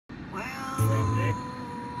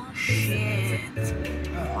shit.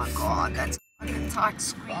 Oh my god, that's like a tight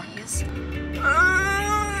squeeze.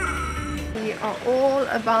 We are all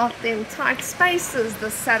about them tight spaces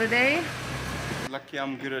this Saturday. Lucky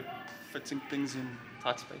I'm good at fitting things in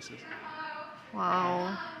tight spaces.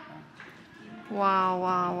 Wow. Wow,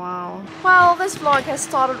 wow, wow. Well, this vlog has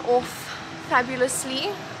started off fabulously.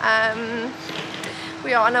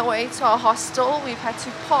 We are on our way to our hostel. We've had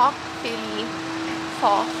to park fairly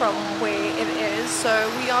far from where it is, so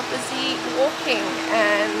we are busy walking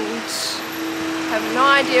and have no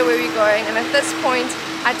idea where we're going. And at this point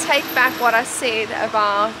I take back what I said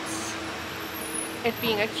about it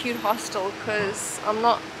being a cute hostel, because I'm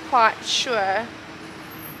not quite sure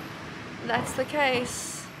that's the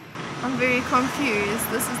case. I'm very confused.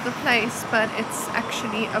 This is the place, but it's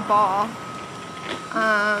actually a bar.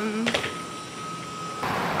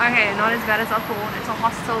 Okay, not as bad as I thought. It's a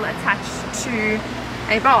hostel attached to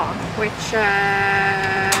a bar, which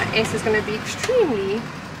S is going to be extremely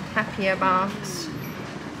happy about.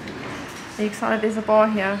 Are you excited there's a bar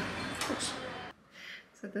here?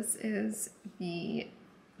 So this is the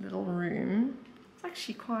little room. It's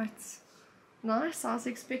actually quite nice. I was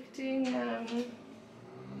expecting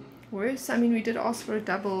worse. I mean, we did ask for a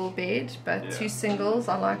double bed, but yeah. 2 singles.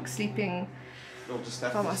 I like sleeping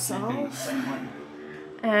by myself.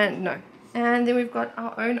 And no. And then we've got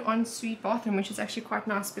our own ensuite bathroom, which is actually quite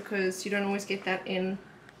nice because you don't always get that in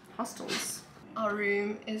hostels. Our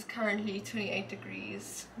room is currently 28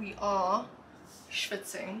 degrees. We are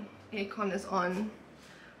schwitzing. Aircon is on.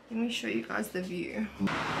 Let me show you guys the view.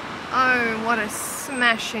 Oh, what a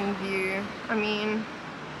smashing view. I mean,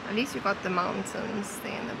 at least we got the mountains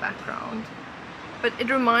there in the background. But it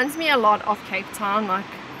reminds me a lot of Cape Town, like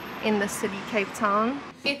in the city Cape Town.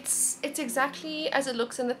 It's exactly as it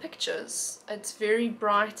looks in the pictures. It's very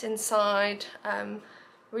bright inside,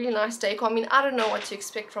 really nice decor. I mean, I don't know what to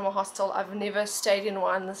expect from a hostel. I've never stayed in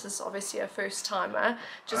one. This is obviously a first timer.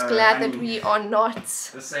 Just glad that we are not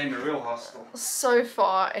the same real hostel. So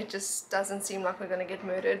far it just doesn't seem like we're gonna get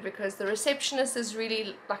murdered, because the receptionist is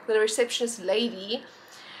really, like, the receptionist lady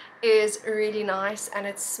is really nice and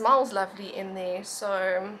it smells lovely in there.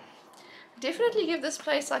 So definitely give this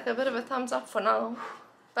place like a bit of a thumbs up for now.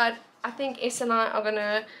 But I think S and I are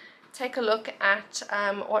gonna take a look at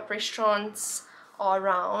what restaurants are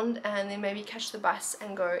around, and then maybe catch the bus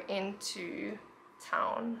and go into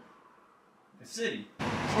town. The city.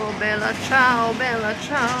 Oh bella ciao, bella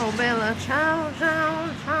ciao, bella ciao, ciao,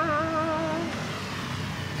 ciao.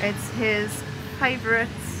 It's his favorite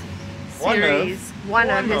series. One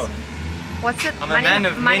of his. What's it? I'm a man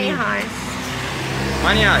of Money many. Heist.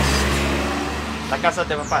 Money Heist. La Casa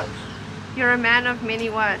de Papel. You're a man of many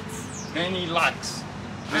words. Many likes.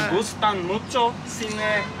 Me gustan mucho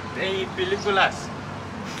cine y películas.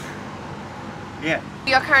 Yeah.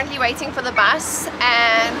 We are currently waiting for the bus,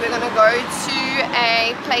 and we're gonna go to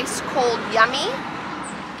a place called Yummy.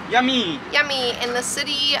 Yummy. Yummy in the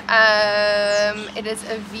city. It is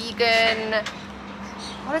a vegan.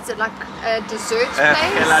 What is it, like a dessert place?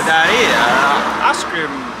 Heladeria. Ice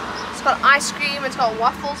cream. It's got ice cream. It's got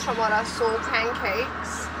waffles, from what I saw,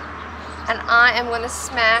 pancakes, and I am gonna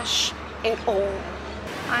smash it all.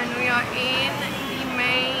 And we are in the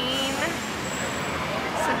main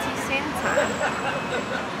city center,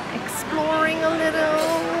 exploring a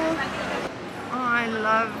little. I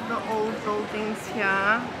love the old buildings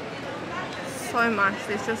here so much.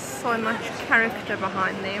 There's just so much character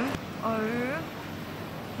behind them. Oh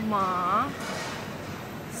my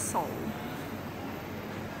soul.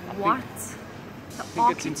 What? I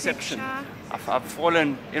think it's Inception. I've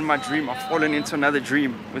fallen in my dream. I've fallen into another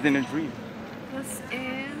dream within a dream. This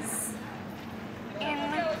is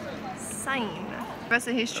insane. There's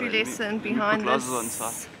a history lesson behind this.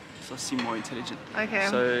 So I seem more intelligent. Okay.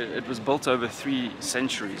 So it was built over 3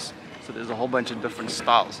 centuries. So there's a whole bunch of different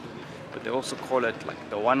styles. But they also call it like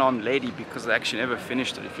the one-armed lady because they actually never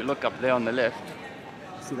finished it. If you look up there on the left,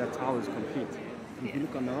 see that tower is complete. And if you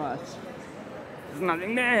look on the right, there's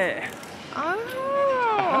nothing there. Oh,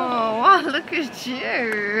 wow, look at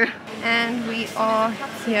you. And we are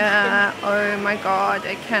here. Oh my god,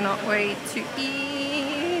 I cannot wait to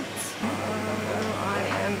eat. Oh, I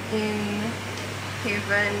am in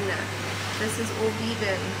heaven. This is all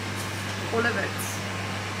vegan. All of it.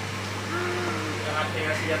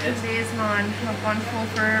 There's mine. I've gone for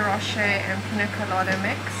Ferrero Rocher and Pina Colada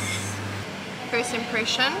mix. First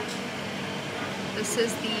impression. This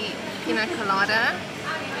is the Pina Colada.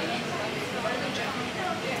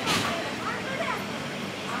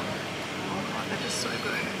 So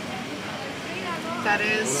good. That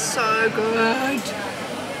is so good.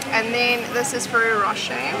 And then this is Ferrero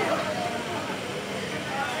Rocher.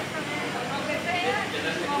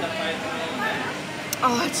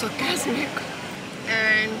 Oh, it's orgasmic.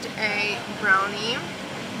 And a brownie.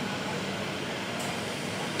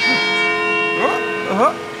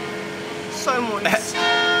 So moist.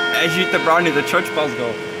 As you eat the brownie, the church bells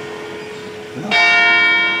go.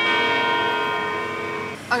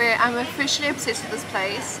 Okay, I'm officially obsessed with this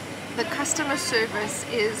place. The customer service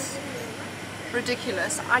is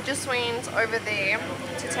ridiculous. I just went over there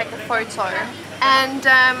to take a photo, and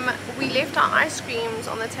we left our ice creams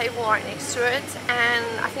on the table right next to it, and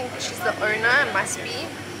I think she's the owner, must be,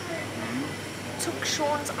 took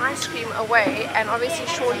Sean's ice cream away, and obviously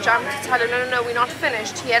Sean jumped to tell her, no, we're not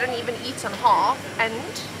finished. He hadn't even eaten half, and...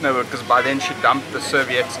 No, because by then she dumped the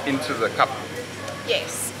serviettes into the cup.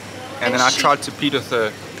 Yes. And then I tried to plead with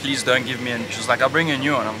her, please don't give me, and she was like, I'll bring you a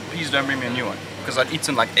new one. Please don't bring me a new one. Because I'd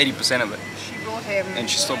eaten like 80% of it. She brought him... And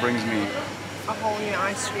she still brings me... a whole new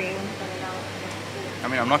ice cream. I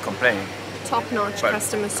mean, I'm not complaining. Top-notch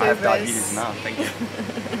customer service. I have diabetes now, thank you.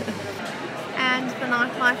 And the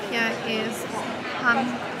nightlife here is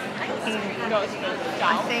pumping.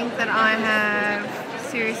 I think that I have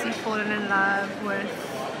seriously fallen in love with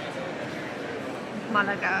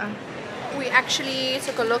Malaga. We actually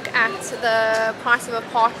took a look at the price of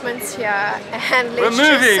apartments here, and let's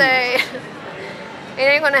just say it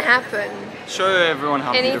ain't gonna happen. Show everyone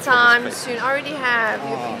how anytime soon. I already have.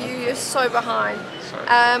 You're so behind.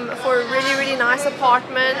 For a really, really nice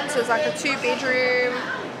apartment, it was like a 2-bedroom,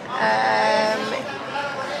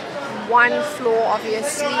 1 floor.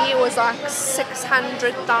 Obviously, it was like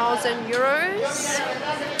 600,000 euros.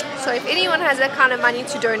 So if anyone has that kind of money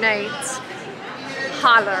to donate,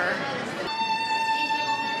 holler.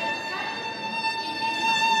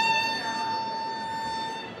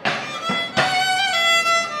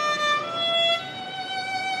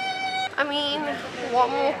 I mean, what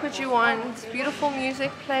more could you want? Beautiful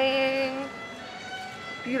music playing,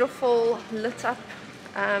 beautiful lit up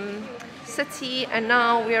city, and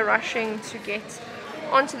now we are rushing to get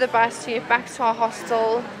onto the bus to get back to our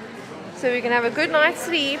hostel so we can have a good night's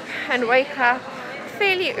sleep and wake up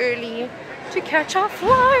fairly early to catch our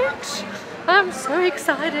flight. I'm so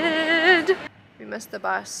excited. We missed the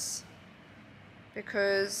bus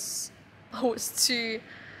because I was too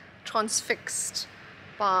transfixed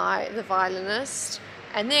by the violinist,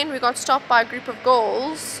 and then we got stopped by a group of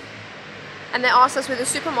girls and they asked us where the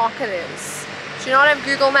supermarket is. Do you not have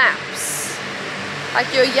Google Maps?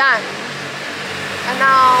 Like, you're young. And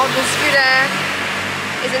now the scooter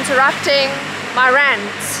is interrupting my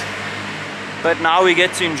rant. But now we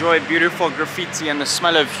get to enjoy beautiful graffiti and the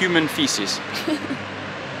smell of human feces. There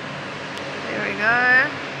we go.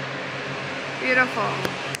 Beautiful.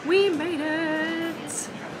 We made it.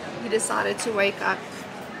 We decided to wake up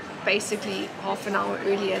basically half an hour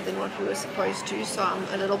earlier than what we were supposed to, so I'm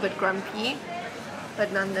a little bit grumpy,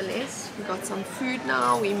 but nonetheless we got some food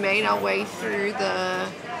now. We made our way through the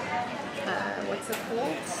what's it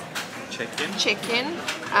called? Check-in.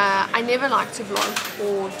 I never like to vlog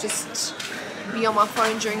or just be on my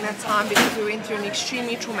phone during that time because we went through an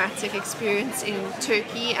extremely traumatic experience in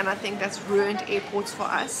Turkey, and I think that's ruined airports for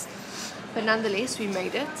us, but nonetheless we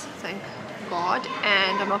made it, thank God,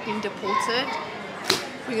 and I'm not being deported.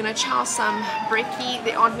 We're gonna chow some brekkie.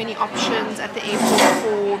 There aren't many options at the airport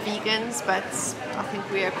for vegans, but I think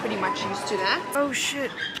we are pretty much used to that. Oh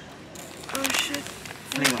shit. Oh shit.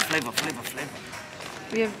 Flavor.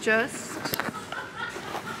 We have just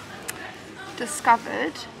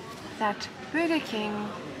discovered that Burger King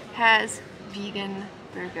has vegan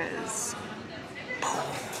burgers.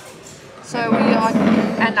 So we are,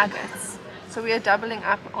 and nuggets. So we are doubling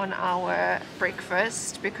up on our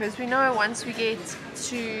breakfast because we know once we get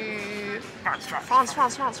to France,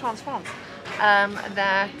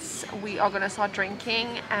 that we are going to start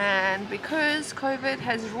drinking, and because COVID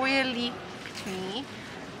has royally picked me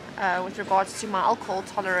with regards to my alcohol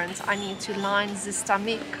tolerance, I need to line the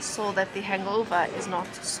stomach so that the hangover is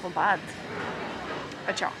not so bad.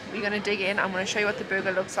 But yeah, we're going to dig in. I'm going to show you what the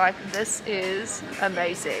burger looks like. This is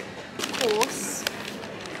amazing. Of course,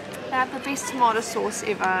 they have the best tomato sauce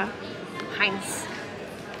ever. Heinz.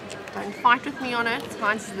 Don't fight with me on it.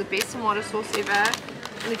 Heinz is the best tomato sauce ever.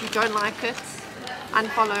 And if you don't like it,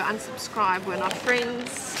 unfollow, unsubscribe. We're not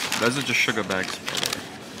friends. Those are just sugar bags.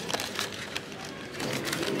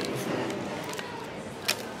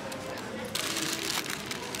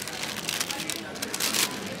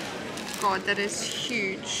 God, that is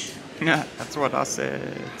huge. Yeah, that's what I said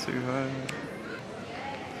to her.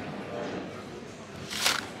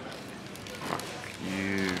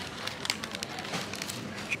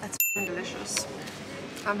 That's fucking delicious.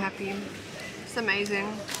 I'm happy. It's amazing.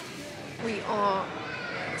 We are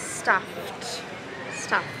stuffed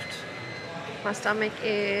stuffed. My stomach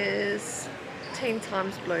is 10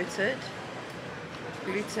 times bloated.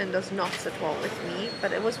 Gluten does not sit well with me,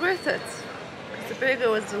 but it was worth it because the burger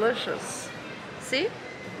was delicious. See?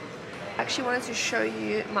 I actually wanted to show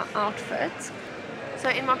you my outfit. So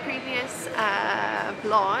in my previous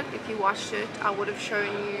vlog, if you watched it, I would have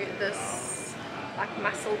shown you this like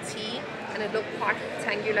muscle tee, and it looked quite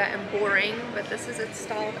rectangular and boring, but this is it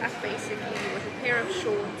styled up basically with a pair of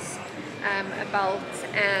shorts, a belt,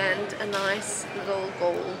 and a nice little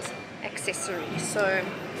gold accessory. So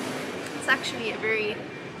it's actually a very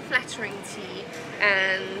flattering tee,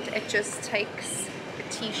 and it just takes a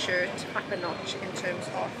t-shirt up a notch in terms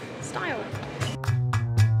of style.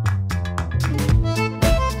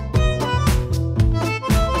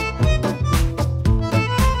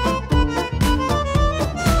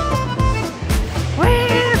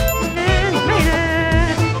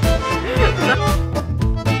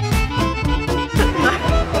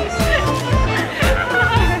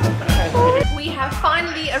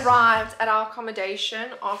 Arrived at our accommodation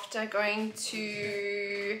after going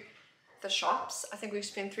to the shops. I think we've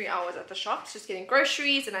spent 3 hours at the shops just getting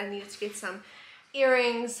groceries, and I needed to get some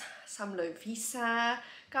earrings, some Lovisa.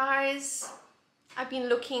 Guys, I've been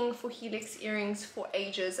looking for Helix earrings for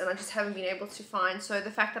ages and I just haven't been able to find, so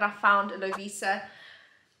the fact that I found a Lovisa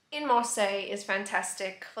in Marseille is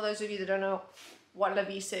fantastic. For those of you that don't know what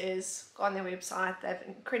Lovisa is, go on their website. They have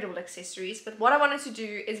incredible accessories. But what I wanted to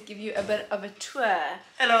do is give you a bit of a tour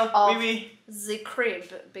of the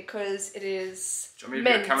crib, because it is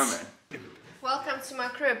mint. Welcome to my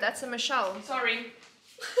crib. That's a Michelle. Sorry.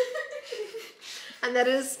 And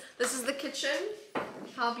this is the kitchen.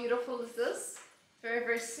 How beautiful is this? Very,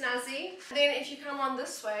 very snazzy. Then if you come on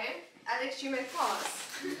this way, Alex, you may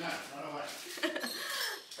pass. No, not away.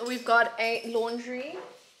 We've got a laundry,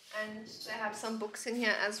 and they have some books in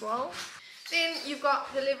here as well. Then you've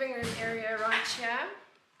got the living room area right here.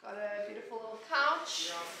 Got a beautiful little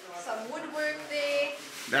couch, some woodwork there.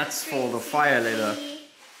 That's for the fire later.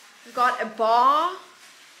 We've got a bar.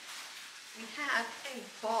 We have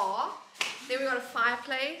a bar. Then we've got a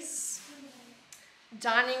fireplace,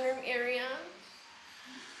 dining room area,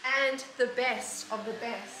 and the best of the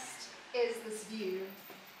best is this view.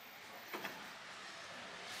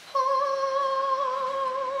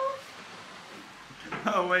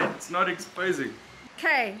 Oh wait, it's not exposing.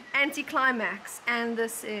 Okay, anticlimax, and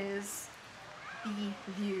this is the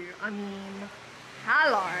view. I mean,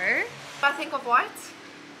 hello. I think of what?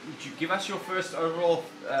 Would you give us your first overall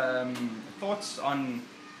thoughts on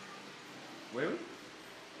where we?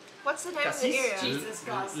 What's the name of the area? Jesus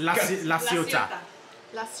Christ. La Ciotat.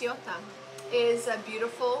 La Ciotat is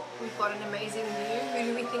beautiful. We've got an amazing view. Who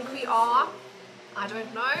do we think we are? I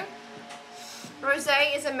don't know.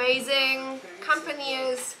 Rosé is amazing. Company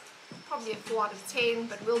is probably a 4 out of 10,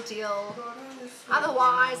 but we'll deal.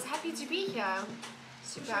 Otherwise, happy to be here.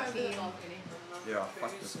 Super happy. Yeah,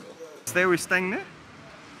 fuck this girl. So there we're staying there,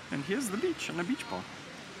 and here's the beach and a beach bar.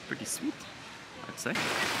 Pretty sweet, I'd say.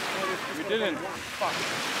 We didn't.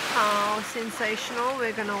 How sensational.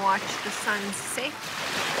 We're gonna watch the sunset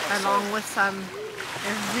along with some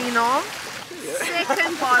vino.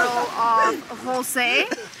 Second bottle of rosé.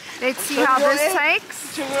 Let's see how this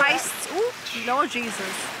tastes. Oh, Lord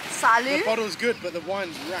Jesus. Salut. The bottle's good, but the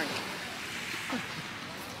wine's rank.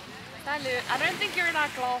 Salut. I don't think you're in our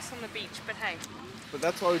glass on the beach, but hey. But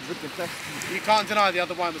that's why we drink the text. You can't deny the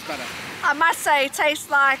other wine was better. I must say, it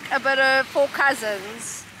tastes like a bit of Four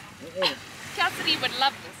Cousins. Cassidy would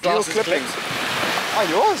love this. Steel clippings. Oh,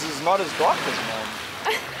 yours is not as dark as mine.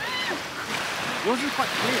 Yours is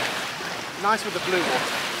quite clear. Nice with the blue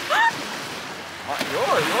water.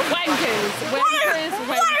 Yours. Wankers. What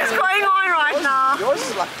is going on right now? Yours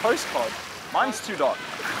is like postcard. Mine's too dark.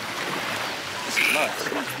 No.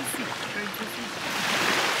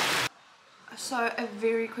 So a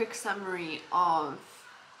very quick summary of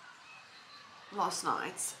last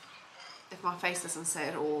night, if my face doesn't say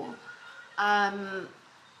it all. My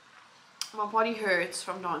body hurts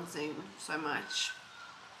from dancing so much.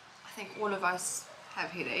 I think all of us have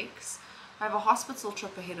headaches. I have a hospital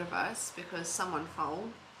trip ahead of us because someone fell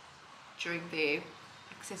during their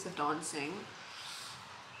excessive dancing.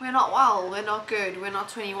 We're not well, we're not good, we're not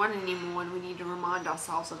 21 anymore, and we need to remind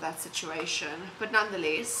ourselves of that situation. But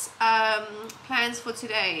nonetheless, plans for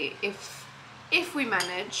today, if we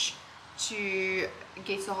manage to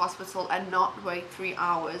get to the hospital and not wait 3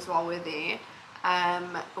 hours while we're there,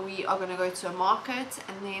 we are going to go to a market,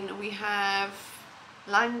 and then we have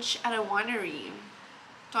lunch at a winery.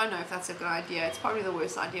 Don't know if that's a good idea. It's probably the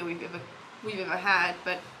worst idea we've ever had,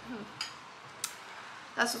 but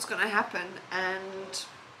that's what's going to happen. And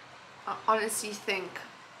I honestly think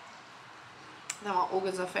that my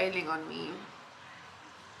organs are failing on me.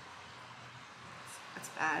 That's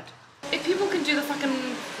bad. If people can do the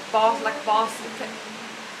fucking bars,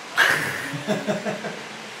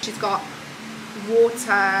 She's got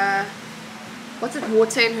water,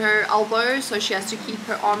 water in her elbow, so she has to keep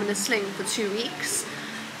her arm in a sling for 2 weeks.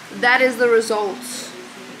 That is the result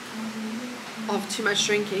of too much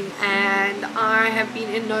drinking, and I have been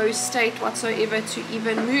in no state whatsoever to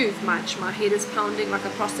even move much. My head is pounding like a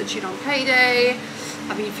prostitute on payday.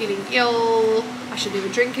 I've been feeling ill. I should never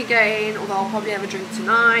drink again, although I'll probably have a drink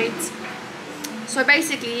tonight. So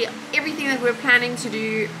basically everything that we're planning to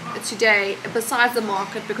do today, besides the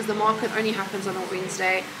market, because the market only happens on a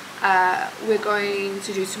Wednesday, we're going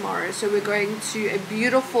to do tomorrow. So we're going to a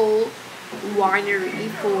beautiful winery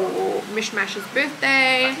for Mishmash's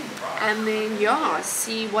birthday, and then yeah,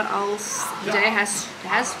 see what else the day has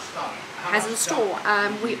in store.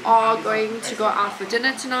 We are going to go out for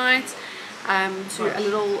dinner tonight to a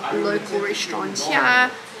little local restaurant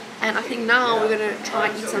here, and I think now we're going to try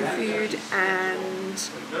and eat some food and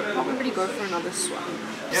probably go for another swim.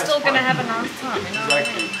 still gonna have a nice time, you know what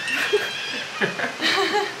I mean?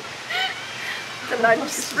 The lunch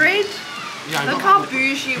spread. Look how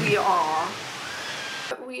bougie we are.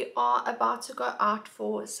 We are about to go out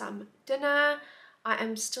for some dinner. I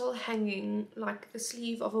am still hanging like the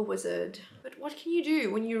sleeve of a wizard. But what can you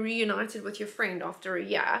do when you're reunited with your friend after a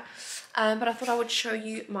year? But I thought I would show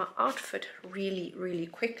you my outfit really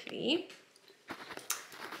quickly.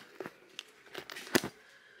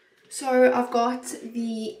 So I've got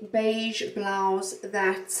the beige blouse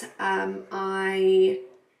that I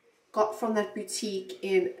got from that boutique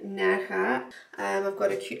in Malaga. I've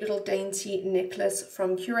got a cute little dainty necklace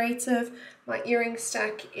from Curative. My earring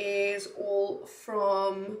stack is all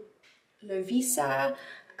from Lovisa.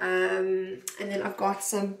 And then I've got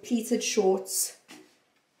some pleated shorts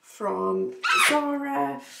from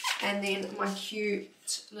Zara. And then my cute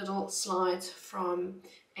little slides from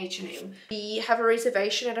H&M. We have a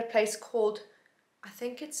reservation at a place called, I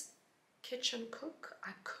think it's Kitchen Cook.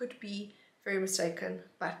 I could be very mistaken,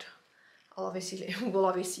 but we'll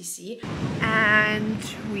obviously see. And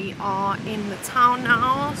we are in the town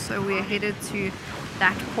now, so we're headed to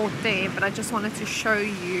that port there, but I just wanted to show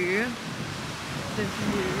you the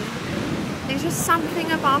view. There's just something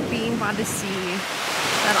about being by the sea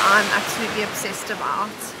that I'm absolutely obsessed about.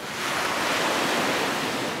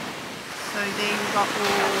 So there you've got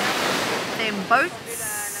all them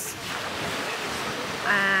boats,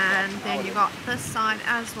 and then you got this side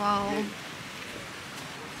as well.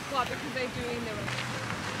 What, because they're doing their own.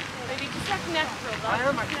 Maybe just like natural,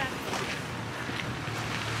 though.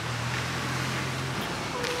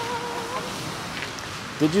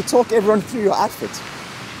 Did you talk everyone through your outfit?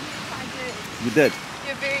 I did. You did?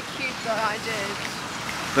 You're very cute though, I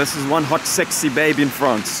did. This is one hot sexy babe in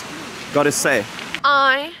France. Gotta say.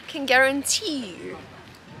 I can guarantee you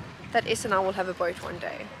that S and I will have a boat one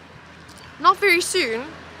day. Not very soon,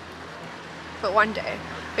 but one day.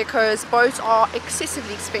 Because boats are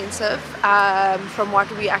excessively expensive from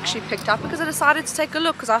what we actually picked up, because I decided to take a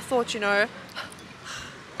look because I thought, you know,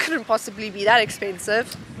 couldn't possibly be that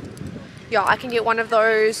expensive. Yeah, I can get one of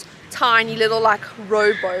those tiny little like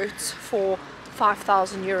rowboats for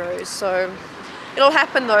 5,000 euros. So it'll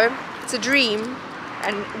happen though. It's a dream,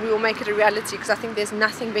 and we will make it a reality, because I think there's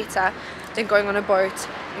nothing better than going on a boat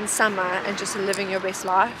in summer and just living your best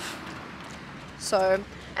life. So,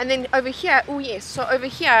 and then over here, oh yes, so over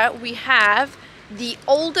here we have the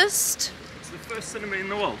oldest... It's the first cinema in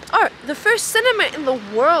the world. Oh, the first cinema in the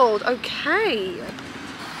world, okay.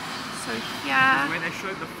 So here... Where they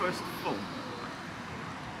showed the first film.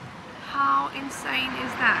 How insane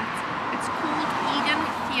is that? It's called Eden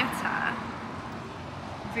Theatre.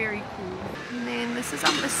 Very cool. And then this is,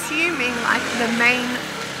 I'm assuming, like the main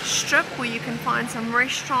strip where you can find some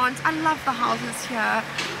restaurants. I love the houses here.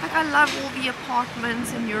 Like, I love all the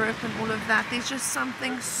apartments in Europe and all of that. There's just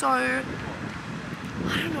something so,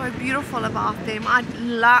 I don't know, beautiful about them. I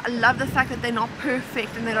love the fact that they're not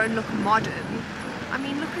perfect and they don't look modern. I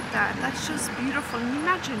mean, look at that. That's just beautiful. And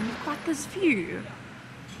imagine, you've got this view.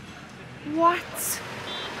 What?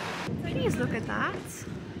 Please look at that.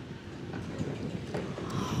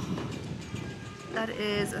 That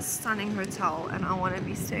is a stunning hotel, and I want to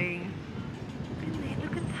be staying in there.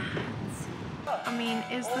 Look at that. I mean,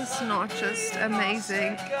 is this not just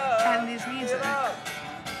amazing? And there's music.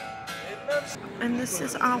 And this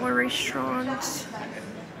is our restaurant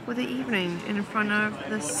for the evening in front of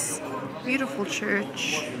this beautiful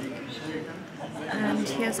church. And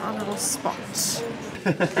here's our little spot.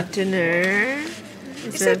 Dinner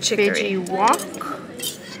is a veggie wok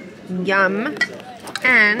Yum.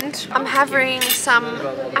 And I'm having some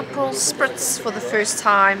Aperol Spritz for the first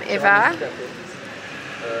time ever.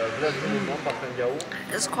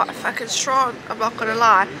 It's quite fucking strong, I'm not gonna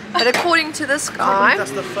lie. But according to this guy,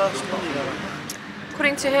 That's the first one.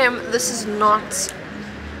 according to him, this is not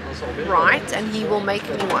right, and he will make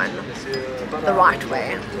me one the right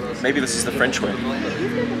way. Maybe this is the French way.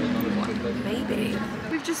 Maybe.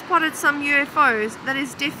 We've just spotted some UFOs. That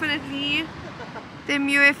is definitely them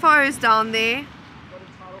UFOs down there.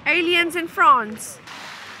 Aliens in France.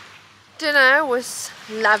 Dinner was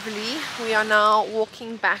lovely. We are now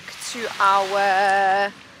walking back to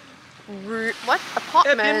our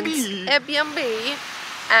apartment? Airbnb.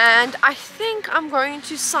 And I think I'm going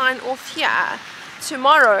to sign off here.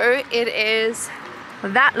 Tomorrow it is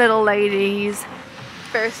that little lady's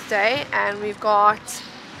birthday, and we've got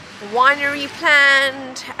winery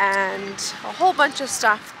planned and a whole bunch of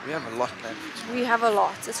stuff. We have a lot planned. We have a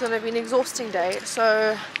lot. It's going to be an exhausting day,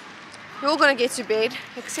 so we're all going to get to bed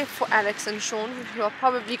except for Alex and Sean, who are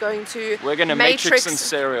probably going to We're going to Matrix and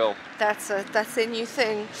cereal. That's it. That's their new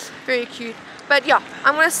thing. Very cute. But yeah,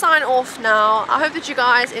 I'm going to sign off now. I hope that you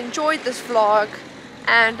guys enjoyed this vlog,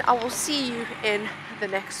 and I will see you in the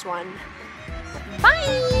next one.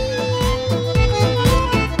 Bye!